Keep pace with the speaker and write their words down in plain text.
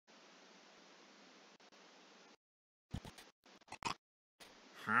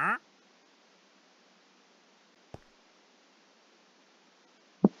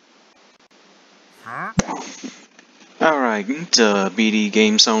Alright, BD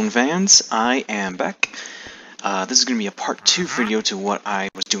Game Zone fans, I am back. This is going to be a part 2 video to what I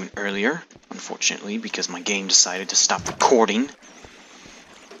was doing earlier, unfortunately, because my game decided to stop recording.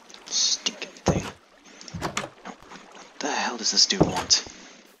 Stinking thing. What the hell does this dude want?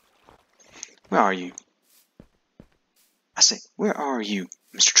 Where are you? I say, where are you,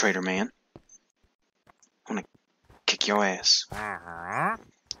 Mr. Trader Man? I wanna kick your ass.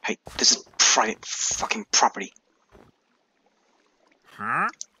 Hey, this is private fucking property.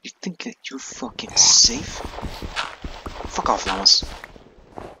 You think that you're fucking safe? Fuck off, llamas.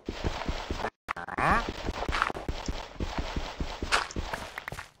 What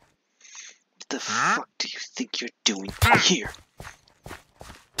the fuck do you think you're doing here?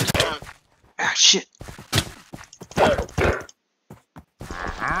 Ah, shit.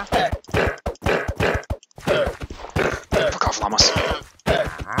 Fuck off, llamas.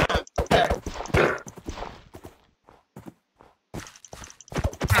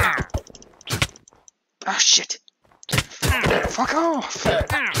 Ah, shit. Fuck off.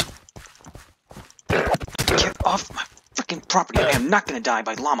 Get off my freaking property. I am not gonna die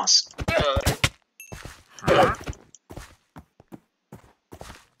by llamas.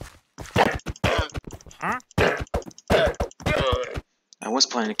 I was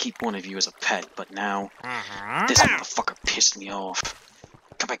planning to keep one of you as a pet, but now this motherfucker pissed me off.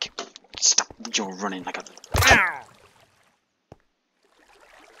 Come back here. Stop your running like a...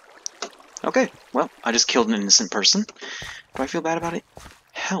 Okay, well, I just killed an innocent person. Do I feel bad about it?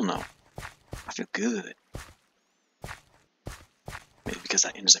 Hell no. I feel good. Maybe because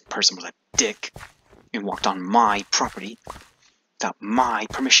that innocent person was a dick and walked on my property without my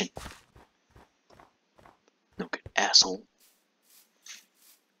permission. No good asshole.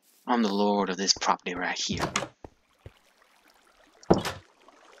 I'm the lord of this property right here.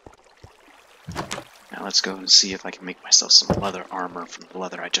 Now let's go and see if I can make myself some leather armor from the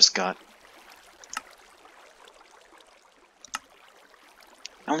leather I just got.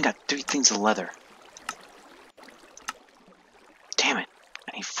 I only got 3 things of leather. Damn it.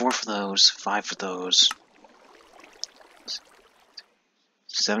 I need 4 for those, 5 for those,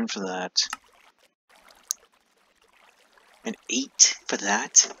 7 for that, and 8 for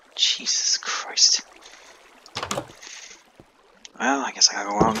that? Jesus Christ. Well, I guess I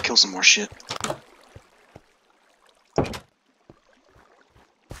gotta go out and kill some more shit.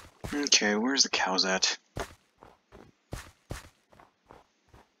 Okay, where's the cows at?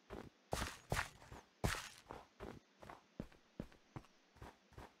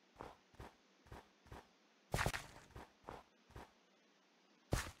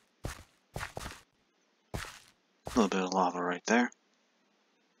 A little bit of lava right there.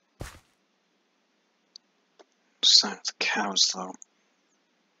 Sign of the cows, though.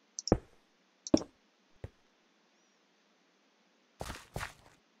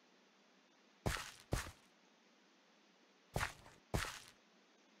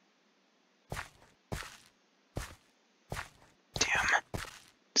 Damn.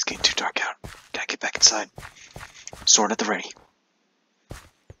 It's getting too dark out. Gotta get back inside. Sword at the ready.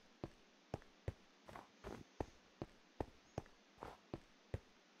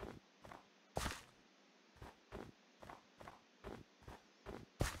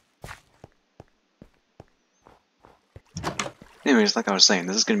 Anyways, like I was saying,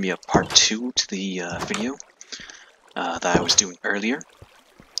 this is going to be a part 2 to the video that I was doing earlier.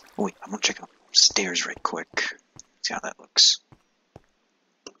 Oh wait, I'm going to check out stairs right quick. See how that looks.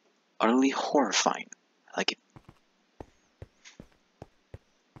 Utterly horrifying. I like it.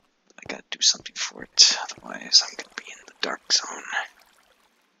 I gotta do something for it, otherwise I'm going to be in the dark zone.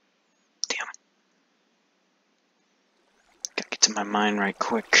 Damn. Gotta get to my mine right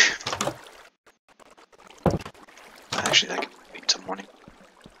quick. Actually, I can wait till morning.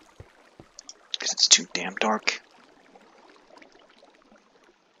 Because it's too damn dark.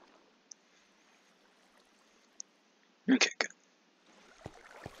 Okay, good.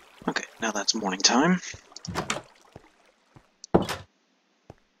 Okay, now that's morning time.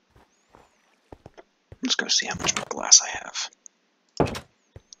 Let's go see how much more glass I have.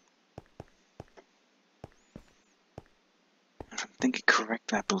 If I'm thinking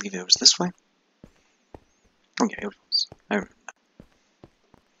correctly, I believe it was this way. Oh yeah, it was. I remember.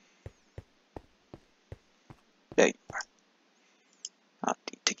 There you are. I'll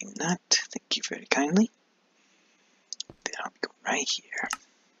be taking that. Thank you very kindly. Then I'll go right here.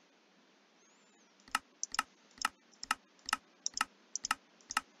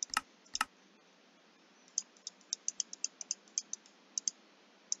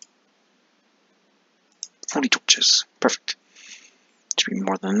 torches. Perfect. Should be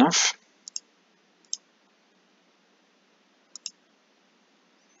more than enough.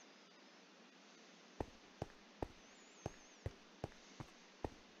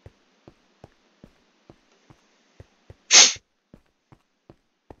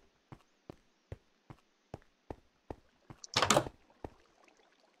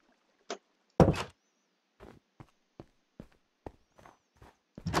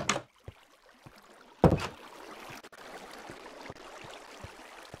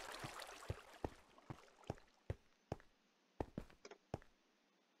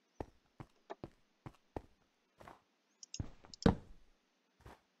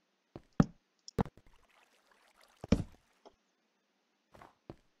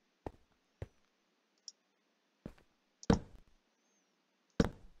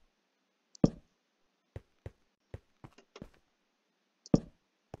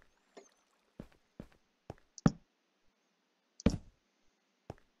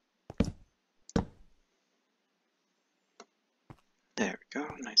 There we go,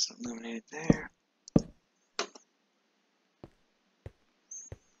 nice and illuminated there.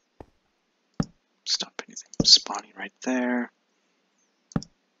 Stop anything from spawning right there.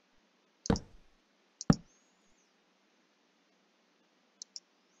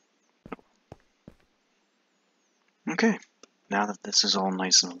 Okay, now that this is all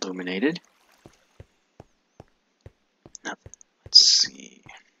nice and illuminated, now, let's see.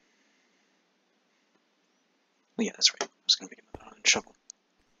 Oh yeah, that's right, I was going to make another shovel.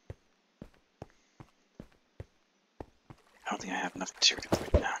 I don't think I have enough material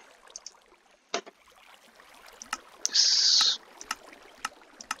right now. This...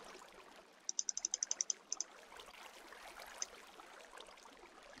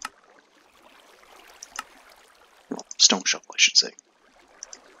 well, stone shovel, I should say.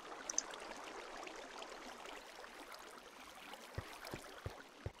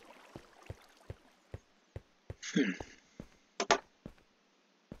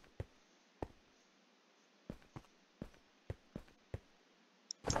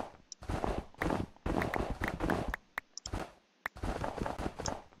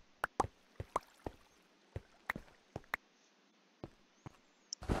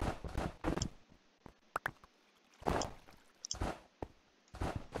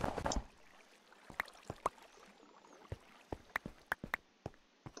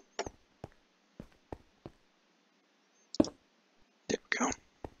 There we go.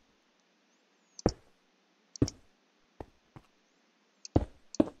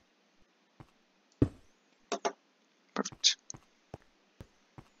 Perfect.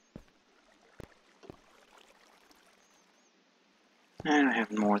 And I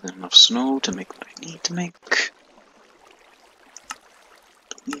have more than enough snow to make what I need to make.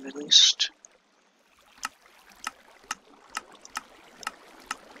 I believe at least.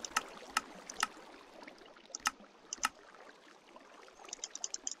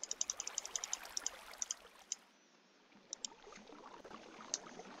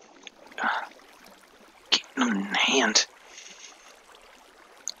 Keep them in hand.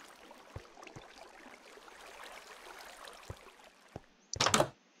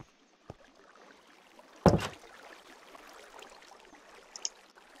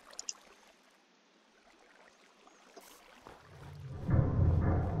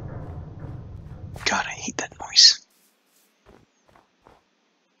 God, I hate that noise.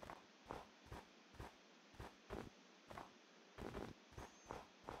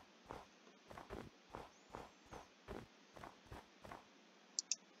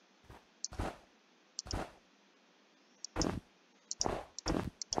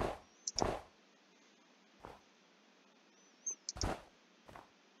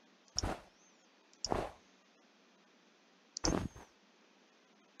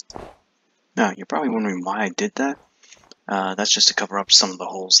 Now, you're probably wondering why I did that. That's just to cover up some of the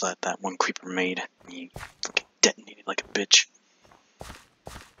holes that that one creeper made. He fucking detonated like a bitch.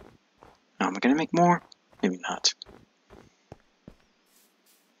 Now, am I gonna make more? Maybe not.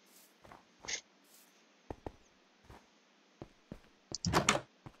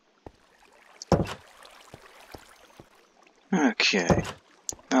 Okay.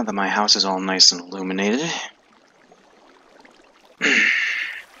 Now that my house is all nice and illuminated,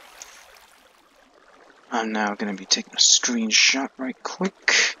 I'm now going to be taking a screenshot right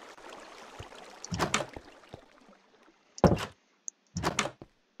quick.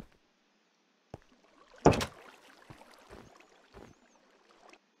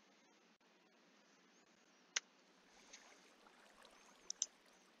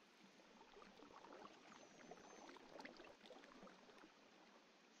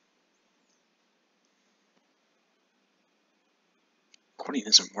 recording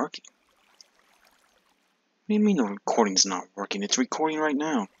isn't working. What do you mean the recording's not working? It's recording right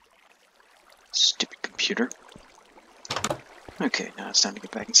now. Stupid computer. Okay, now it's time to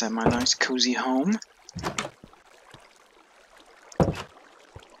get back inside my nice cozy home.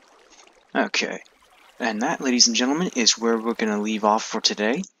 Okay, and that, ladies and gentlemen, is where we're going to leave off for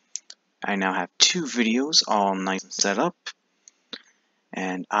today. I now have 2 videos all nice and set up.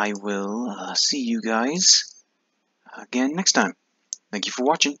 And I will see you guys again next time. Thank you for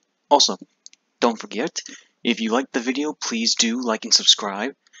watching. Also, don't forget, if you liked the video, please do like and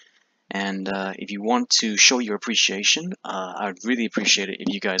subscribe. And if you want to show your appreciation, I'd really appreciate it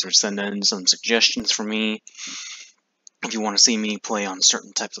if you guys would send in some suggestions for me. If you want to see me play on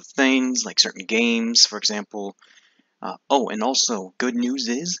certain types of things, like certain games, for example. Oh, and also, good news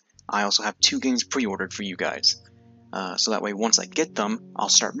is, I also have 2 games pre-ordered for you guys. So that way, once I get them, I'll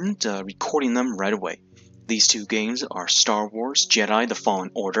start recording them right away. These 2 games are Star Wars Jedi: The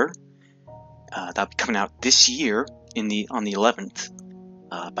Fallen Order. That'll be coming out this year on the 11th.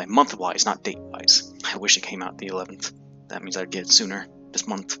 By month-wise, not date-wise. I wish it came out the 11th. That means I'd get it sooner this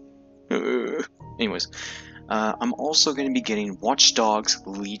month. Anyways, I'm also going to be getting Watch Dogs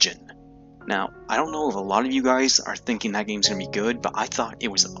Legion. Now, I don't know if a lot of you guys are thinking that game's going to be good, but I thought it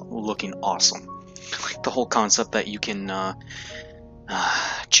was looking awesome. The whole concept that you can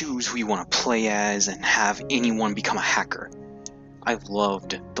choose who you want to play as and have anyone become a hacker. I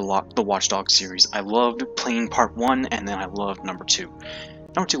loved the Watch Dogs series. I loved playing part 1, and then I loved number 2.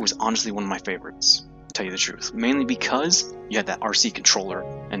 Number 2 was honestly one of my favorites, to tell you the truth. Mainly because you had that RC controller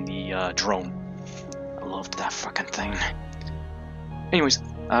and the drone. I loved that fucking thing. Anyways,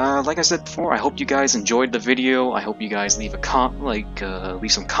 like I said before, I hope you guys enjoyed the video. I hope you guys leave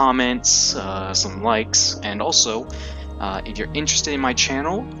leave some comments, some likes, and also, if you're interested in my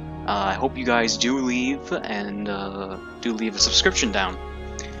channel, I hope you guys do leave a subscription down.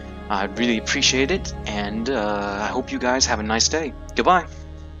 I'd really appreciate it, and I hope you guys have a nice day. Goodbye.